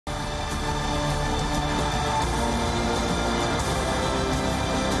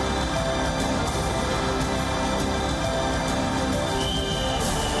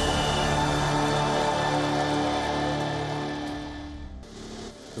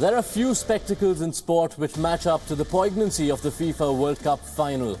There are few spectacles in sport which match up to the poignancy of the FIFA World Cup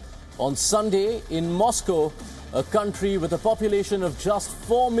final. On Sunday in Moscow, a country with a population of just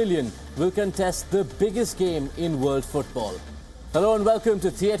 4 million will contest the biggest game in world football. Hello and welcome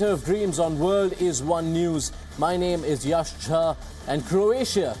to Theatre of Dreams on World is One News. My name is Yash Jha, and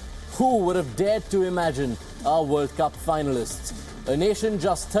Croatia, who would have dared to imagine, are World Cup finalists. A nation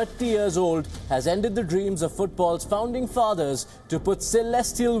just 30 years old has ended the dreams of football's founding fathers to put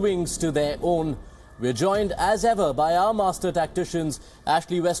celestial wings to their own. We're joined as ever by our master tacticians,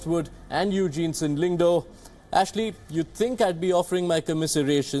 Ashley Westwood and Eugeneson Lyngdoh. Ashley, you'd think I'd be offering my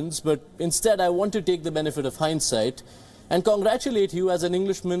commiserations, but instead I want to take the benefit of hindsight and congratulate you as an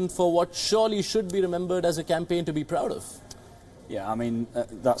Englishman for what surely should be remembered as a campaign to be proud of. Yeah, I mean,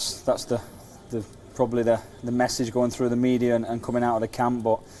 that's probably the message going through the media and coming out of the camp,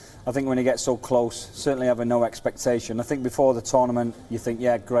 but I think when you get so close, certainly having no expectation. I think before the tournament, you think,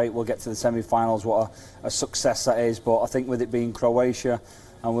 yeah, great, we'll get to the semi-finals, what a success that is, but I think with it being Croatia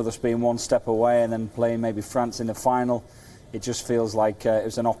and with us being one step away and then playing maybe France in the final, it just feels like it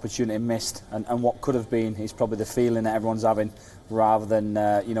was an opportunity missed, and what could have been is probably the feeling that everyone's having rather than,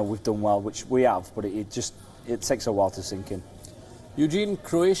 you know, we've done well, which we have, but it takes a while to sink in. Eugene,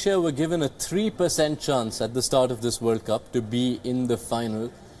 Croatia were given a 3% chance at the start of this World Cup to be in the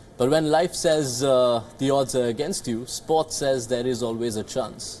final. But when life says the odds are against you, sport says there is always a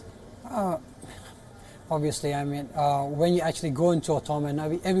chance. Obviously, I mean, when you actually go into a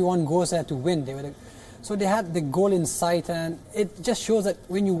tournament, everyone goes there to win. So they had the goal in sight, and it just shows that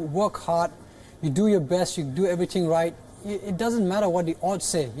when you work hard, you do your best, you do everything right, it doesn't matter what the odds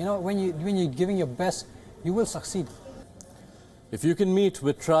say. You know, when you're giving your best, you will succeed. If you can meet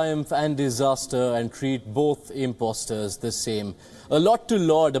with triumph and disaster and treat both imposters the same. A lot to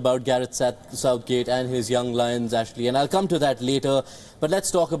laud about Gareth Southgate and his young Lions, Ashley, and I'll come to that later. But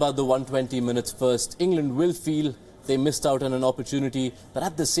let's talk about the 120 minutes first. England will feel they missed out on an opportunity, but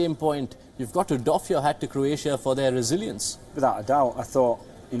at the same point, you've got to doff your hat to Croatia for their resilience. Without a doubt, I thought,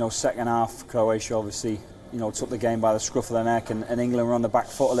 you know, second half, Croatia obviously, you know, took the game by the scruff of the neck, and England were on the back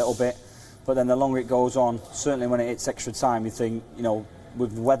foot a little bit. But then the longer it goes on, certainly when it hits extra time, you think, you know,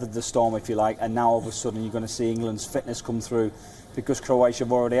 we've weathered the storm, if you like, and now all of a sudden you're going to see England's fitness come through, because Croatia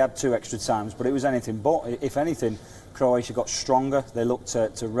have already had 2 extra times. But it was anything but. If anything, Croatia got stronger. They looked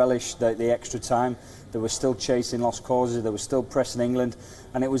to relish the extra time. They were still chasing lost causes. They were still pressing England.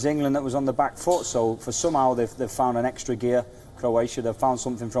 And it was England that was on the back foot. So for somehow they've found an extra gear, Croatia. They've found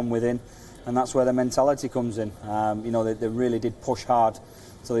something from within. And that's where the mentality comes in. You know, they really did push hard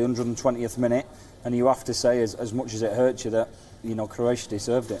to the 120th minute, and you have to say, as much as it hurts you, that, you know, Croatia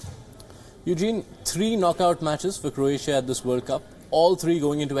deserved it. Eugene, 3 knockout matches for Croatia at this World Cup, all 3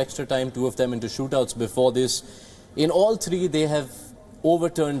 going into extra time, 2 of them into shootouts before this. In all 3, they have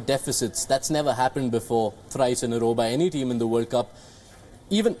overturned deficits. That's never happened before, thrice in a row by any team in the World Cup.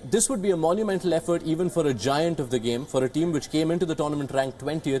 Even this would be a monumental effort even for a giant of the game, for a team which came into the tournament ranked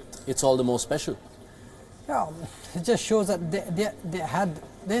 20th. It's all the more special. Yeah, it just shows that they had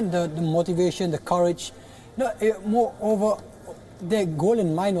then the motivation, the courage. You know, moreover, their goal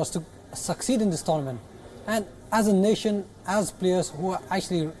in mind was to succeed in this tournament. And as a nation, as players who are,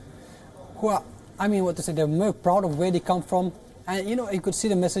 I mean, what to say, they're more proud of where they come from. And, you know, you could see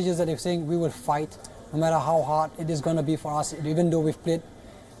the messages that they're saying, we will fight, no matter how hard it is going to be for us, even though we've played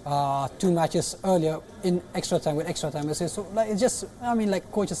 2 matches earlier in extra time, with extra time. So, like, it's just, I mean,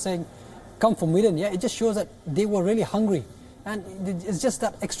 like coach is saying, come from within. Yeah, it just shows that they were really hungry, and it's just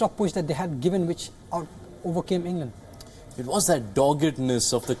that extra push that they had given which overcame England. It was that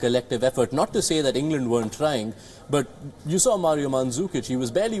doggedness of the collective effort. Not to say that England weren't trying, but you saw Mario Mandzukic. He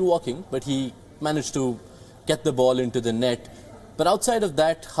was barely walking, but he managed to get the ball into the net. But outside of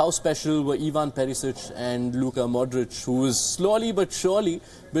that, how special were Ivan Perisic and Luka Modric, who was slowly but surely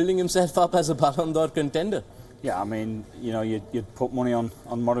building himself up as a Ballon d'Or contender? Yeah, I mean, you know, you'd put money on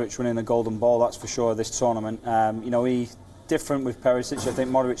Modric winning the golden ball, that's for sure, this tournament. You know, different with Perisic. I think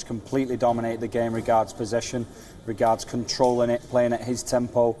Modric completely dominated the game regards possession, regards controlling it, playing at his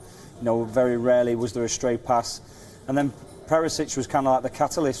tempo. You know, very rarely was there a stray pass. And then Perisic was kind of like the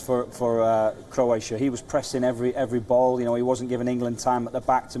catalyst for Croatia. He was pressing every ball. You know, he wasn't giving England time at the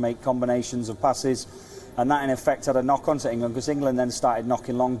back to make combinations of passes. And that in effect had a knock on to England, because England then started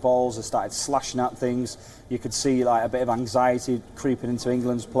knocking long balls, they started slashing at things. You could see like a bit of anxiety creeping into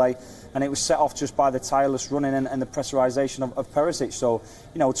England's play, and it was set off just by the tireless running and the pressurisation of Perisic. So,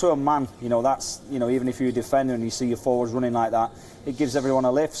 you know, to a man, you know, that's, you know, even if you're a defender and you see your forwards running like that, it gives everyone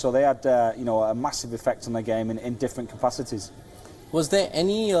a lift. So they had, you know, a massive effect on the game in different capacities. Was there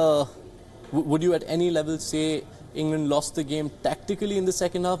any, would you at any level say England lost the game tactically in the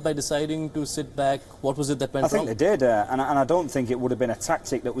second half by deciding to sit back? What was it that went wrong? I think they did, and I don't think it would have been a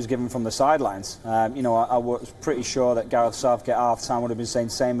tactic that was given from the sidelines. You know, I was pretty sure that Gareth Southgate at half-time would have been saying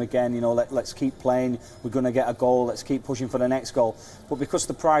same again, you know, let's keep playing, we're going to get a goal, let's keep pushing for the next goal. But because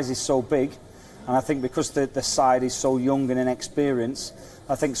the prize is so big, and I think because the side is so young and inexperienced,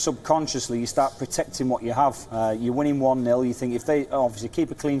 I think subconsciously you start protecting what you have. You're winning 1-0, you think if they obviously keep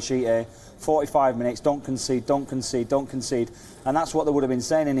a clean sheet here, 45 minutes, don't concede, don't concede, don't concede. And that's what they would have been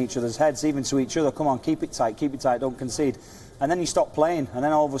saying in each other's heads, even to each other, come on, keep it tight, don't concede. And then you stop playing, and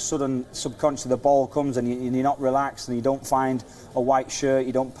then all of a sudden, subconsciously, the ball comes and you're not relaxed, and you don't find a white shirt,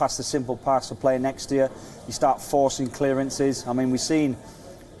 you don't pass the simple pass to player next to you, you start forcing clearances. I mean, we've seen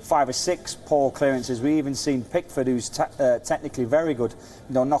 5 or 6 poor clearances. We even seen Pickford, who's technically very good,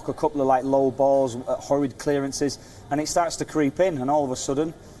 you know, knock a couple of like low balls, hurried clearances, and it starts to creep in, and all of a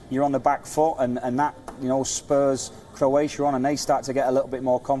sudden you're on the back foot, and that, you know, spurs Croatia on, and they start to get a little bit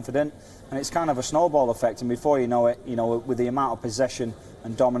more confident, and it's kind of a snowball effect, and before you know it, you know, with the amount of possession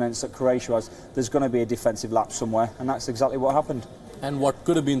and dominance that Croatia has, there's going to be a defensive lapse somewhere, and that's exactly what happened. And what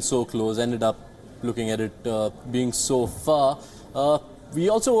could have been so close ended up, looking at it, being so far. We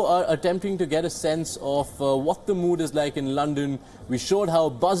also are attempting to get a sense of what the mood is like in London. We showed how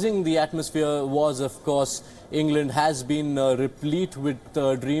buzzing the atmosphere was. Of course, England has been replete with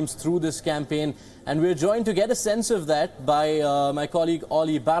dreams through this campaign. And we're joined to get a sense of that by my colleague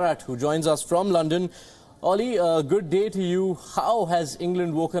Ollie Barrett, who joins us from London. Ollie, good day to you. How has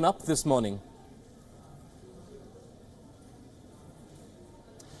England woken up this morning?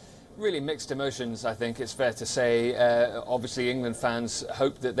 Really mixed emotions, I think it's fair to say. Obviously, England fans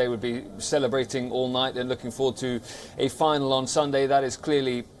hoped that they would be celebrating all night and looking forward to a final on Sunday. That is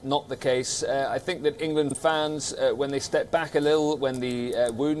clearly not the case. I think that England fans, when they step back a little, when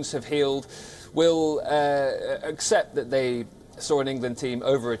the wounds have healed, will accept that they saw an England team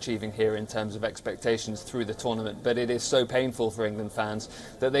overachieving here in terms of expectations through the tournament, but it is so painful for England fans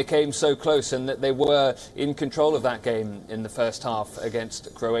that they came so close and that they were in control of that game in the first half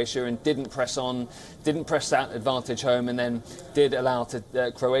against Croatia and didn't press on, didn't press that advantage home, and then did allow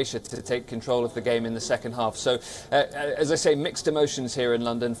Croatia to take control of the game in the second half. So, as I say, mixed emotions here in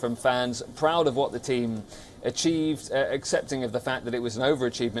London from fans, proud of what the team achieved, accepting of the fact that it was an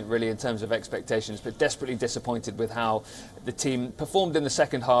overachievement really in terms of expectations, but desperately disappointed with how the team performed in the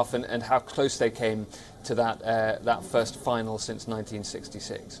second half and how close they came to that first final since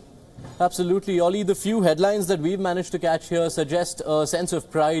 1966. Absolutely, Ollie. The few headlines that we've managed to catch here suggest a sense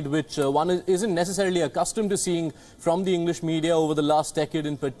of pride which one isn't necessarily accustomed to seeing from the English media over the last decade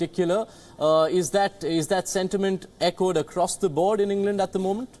in particular. Is that sentiment echoed across the board in England at the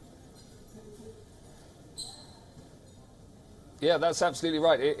moment? Yeah, that's absolutely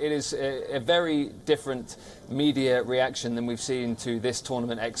right. It is a very different media reaction than we've seen to this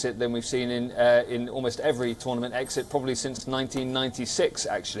tournament exit than we've seen in almost every tournament exit, probably since 1996,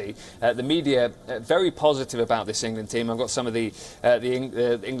 actually. The media very positive about this England team. I've got some of the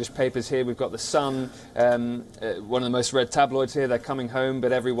English papers here. We've got The Sun, one of the most read tabloids here. They're coming home,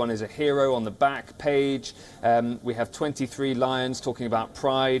 but everyone is a hero on the back page. We have 23 Lions talking about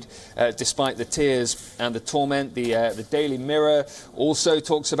pride, despite the tears and the torment. The Daily Mirror also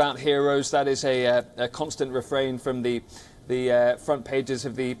talks about heroes. That is a constant refrain from the front pages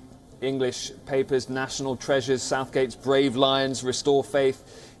of the English papers. National treasures, Southgate's brave Lions restore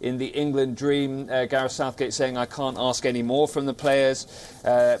faith in the England dream. Gareth Southgate saying, I can't ask any more from the players.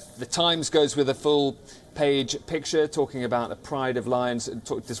 The Times goes with a full page picture talking about the pride of Lions,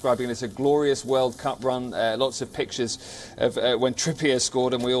 describing it as a glorious World Cup run. Lots of pictures of when Trippier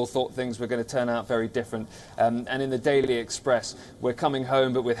scored, and we all thought things were going to turn out very different. And in the Daily Express, we're coming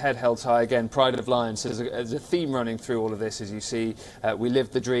home but with head held high again. Pride of Lions. There's a theme running through all of this, as you see. We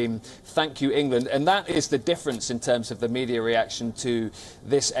lived the dream. Thank you, England. And that is the difference in terms of the media reaction to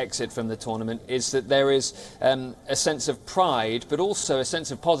this exit from the tournament, is that there is a sense of pride, but also a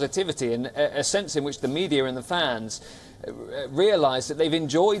sense of positivity, and a sense in which the media and the fans realise that they've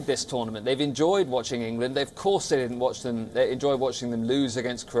enjoyed this tournament. They've enjoyed watching England. Of course they didn't watch them. They enjoyed watching them lose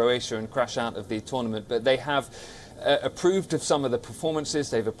against Croatia and crash out of the tournament, but they have approved of some of the performances.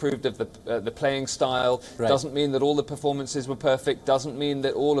 They've approved of the playing style. Right. Doesn't mean that all the performances were perfect. Doesn't mean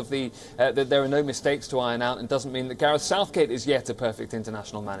that all of that there are no mistakes to iron out, and doesn't mean that Gareth Southgate is yet a perfect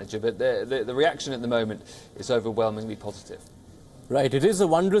international manager. But the reaction at the moment is overwhelmingly positive. Right, it is a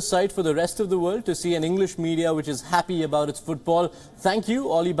wondrous sight for the rest of the world to see an English media which is happy about its football. Thank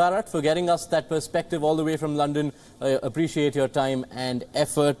you, Ollie Barrett, for getting us that perspective all the way from London. I appreciate your time and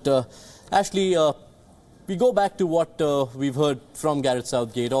effort. Ashley, we go back to what we've heard from Gareth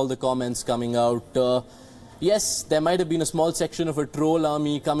Southgate, all the comments coming out. yes, there might have been a small section of a troll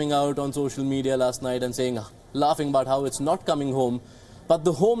army coming out on social media last night and laughing about how it's not coming home. But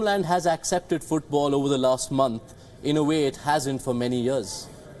the homeland has accepted football over the last month in a way it hasn't for many years.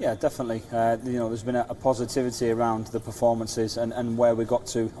 Yeah, definitely. You know, there's been a positivity around the performances and where we got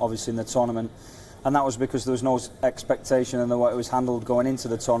to, obviously, in the tournament. And that was because there was no expectation in the way it was handled going into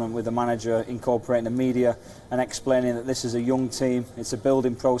the tournament, with the manager incorporating the media and explaining that this is a young team, it's a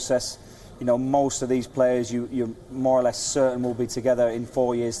building process. You know, most of these players you're more or less certain will be together in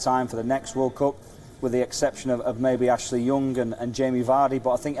 4 years' time for the next World Cup, with the exception of maybe Ashley Young and Jamie Vardy,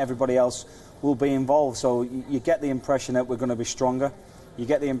 but I think everybody else will be involved. So you get the impression that we're going to be stronger. You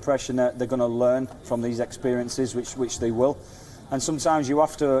get the impression that they're going to learn from these experiences, which they will. And sometimes you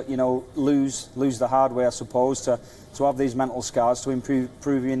have to, you know, lose the hard way, I suppose, to have these mental scars to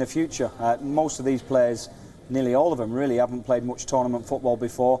improve you in the future. Most of these players, nearly all of them really, haven't played much tournament football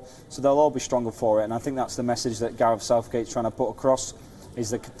before, so they'll all be stronger for it. And I think that's the message that Gareth Southgate's trying to put across,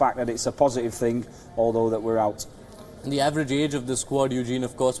 is the fact that it's a positive thing, although that we're out. And the average age of the squad, Eugene,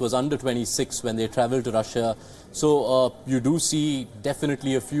 of course, was under 26 when they travelled to Russia. So you do see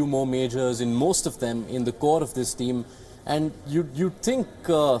definitely a few more majors in most of them in the core of this team. And you think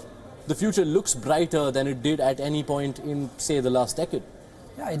the future looks brighter than it did at any point in, say, the last decade.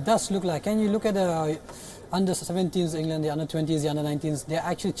 Yeah, it does look like. And you look at the under-17s England, the under-20s, the under-19s, they're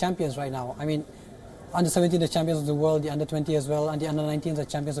actually champions right now. I mean, under-17 are champions of the world, the under-20 as well, and the under-19s are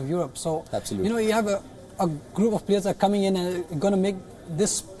champions of Europe. So, absolutely, you know, you have a group of players that are coming in and going to make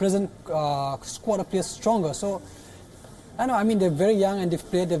this present squad of players stronger. So, I know, I mean, they're very young and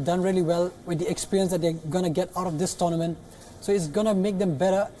they've done really well with the experience that they're going to get out of this tournament. So it's going to make them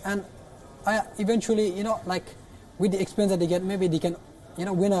better, and eventually, you know, like with the experience that they get, maybe they can, you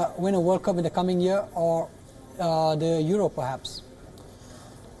know, win a World Cup in the coming year, or the Euro perhaps.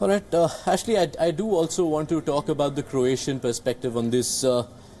 All right, Ashley, I do also want to talk about the Croatian perspective on this.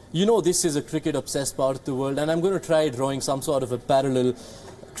 You know, this is a cricket-obsessed part of the world, and I'm going to try drawing some sort of a parallel.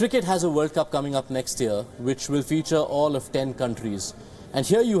 Cricket has a World Cup coming up next year, which will feature all of 10 countries. And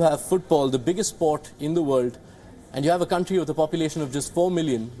here you have football, the biggest sport in the world, and you have a country with a population of just 4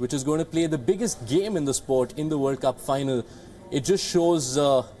 million, which is going to play the biggest game in the sport in the World Cup final. It just shows,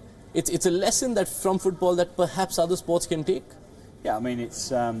 it's a lesson that from football that perhaps other sports can take. Yeah, I mean,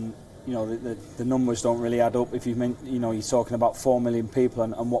 it's, you know, the numbers don't really add up. If you know, you're talking about 4 million people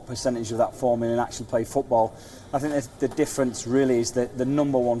and what percentage of that 4 million actually play football. I think the difference really is that the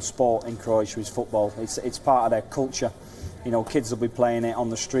 #1 sport in Croatia is football. It's part of their culture. You know, kids will be playing it on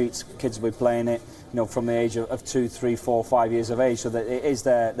the streets. Kids will be playing it, you know, from the age of 2, 3, 4, 5 years of age. So that it is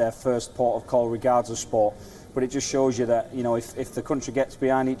their first port of call regards of sport. But it just shows you that, you know, if the country gets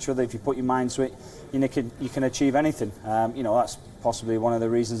behind each other, if you put your mind to it, you can achieve anything. You know, that's possibly one of the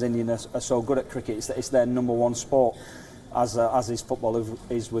reasons Indians are so good at cricket. Is that it's their #1 sport, as is football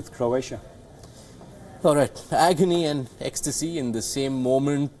is with Croatia. All right, agony and ecstasy in the same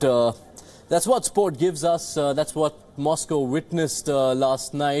moment. That's what sport gives us. That's what Moscow witnessed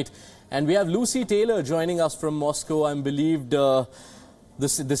last night. And we have Lucy Taylor joining us from Moscow, I'm believed.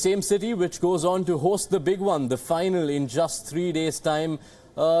 The same city which goes on to host the big one, the final, in just 3 days' time.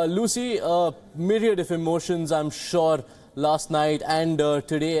 Lucy, myriad of emotions, I'm sure, last night and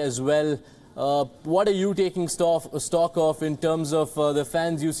today as well. What are you taking stock of in terms of the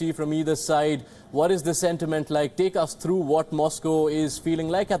fans you see from either side? What is the sentiment like? Take us through what Moscow is feeling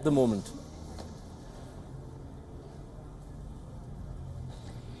like at the moment.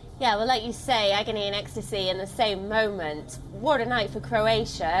 Yeah, well, like you say, agony and ecstasy in the same moment. What a night for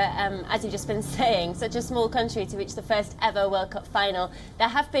Croatia, as you've just been saying, such a small country to reach the first ever World Cup final. There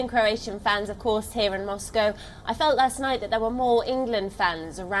have been Croatian fans, of course, here in Moscow. I felt last night that there were more England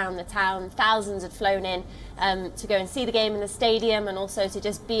fans around the town. Thousands had flown in to go and see the game in the stadium, and also to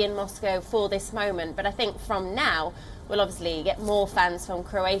just be in Moscow for this moment. But I think from now, we'll obviously get more fans from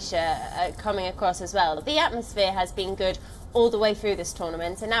Croatia coming across as well. The atmosphere has been good all the way through this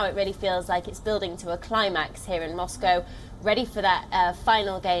tournament, and now it really feels like it's building to a climax here in Moscow, ready for that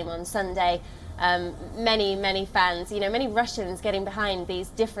final game on Sunday. Many fans, you know, many Russians getting behind these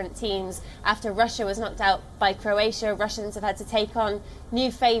different teams. After Russia was knocked out by Croatia, Russians have had to take on new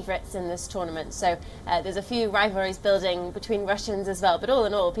favourites in this tournament. So there's a few rivalries building between Russians as well. But all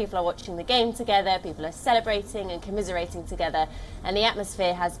in all, people are watching the game together, people are celebrating and commiserating together, and the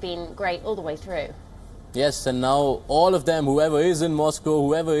atmosphere has been great all the way through. Yes, and now all of them, whoever is in Moscow,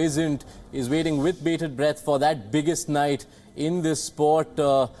 whoever isn't, is waiting with bated breath for that biggest night in this sport.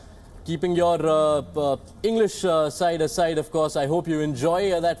 Keeping your English side aside, of course, I hope you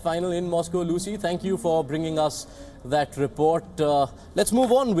enjoy that final in Moscow. Lucy, thank you for bringing us that report. Let's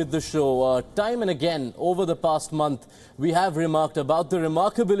move on with the show. Time and again over the past month, we have remarked about the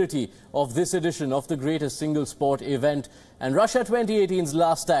remarkability of this edition of the greatest single sport event, and Russia 2018's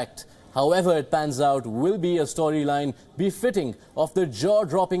last act, however it pans out, will be a storyline befitting of the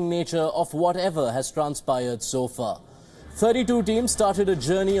jaw-dropping nature of whatever has transpired so far. 32 teams started a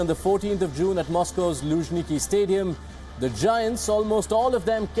journey on the 14th of June at Moscow's Luzhniki Stadium. The Giants, almost all of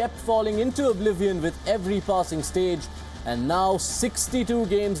them, kept falling into oblivion with every passing stage. And now, 62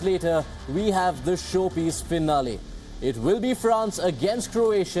 games later, we have the showpiece finale. It will be France against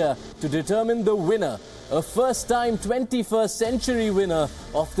Croatia to determine the winner, a first-time 21st century winner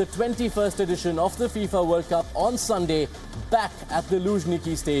of the 21st edition of the FIFA World Cup on Sunday, back at the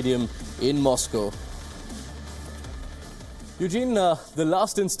Luzhniki Stadium in Moscow. Eugene, the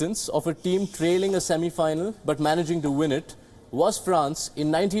last instance of a team trailing a semi-final but managing to win it was France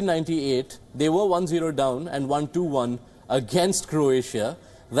in 1998. They were 1-0 down and won 2-1 against Croatia.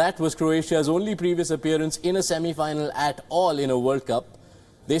 That was Croatia's only previous appearance in a semi-final at all in a World Cup.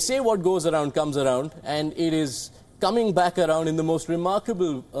 They say what goes around comes around, and it is coming back around in the most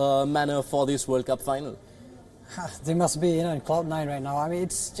remarkable manner for this World Cup final. They must be, in cloud nine right now.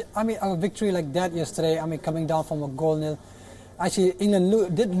 A victory like that yesterday. Coming down from a 0-0. Actually,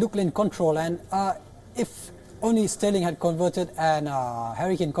 England did look in control, and if only Sterling had converted and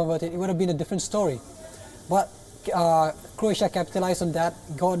Harry Kane converted, it would have been a different story. But Croatia capitalized on that,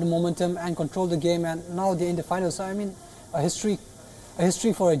 got the momentum and controlled the game, and now they're in the finals. So, a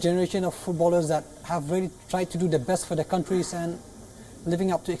history for a generation of footballers that have really tried to do the best for their countries and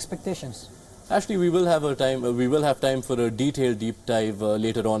living up to expectations. Actually, we will have time for a detailed deep dive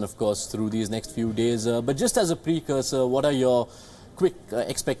later on, of course, through these next few days. But just as a precursor, what are your quick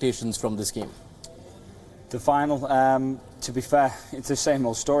expectations from this game? The final, to be fair, it's the same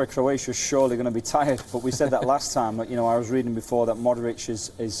old story. Croatia's surely going to be tired, but we said that last time. I was reading before that Modric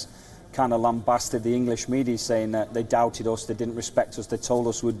is kind of lambasted the English media, saying that they doubted us, they didn't respect us, they told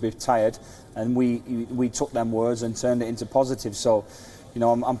us we'd be tired, and we took them words and turned it into positive. So,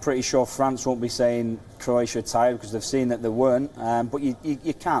 I'm pretty sure France won't be saying Croatia tired because they've seen that they weren't. But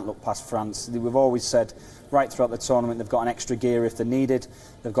you can't look past France. We've always said right throughout the tournament they've got an extra gear if they're needed.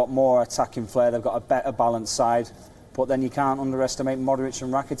 They've got more attacking flair. They've got a better balanced side. But then you can't underestimate Modric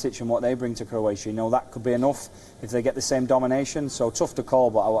and Rakitic and what they bring to Croatia. That could be enough if they get the same domination. So tough to call,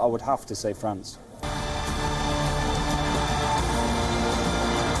 but I would have to say France.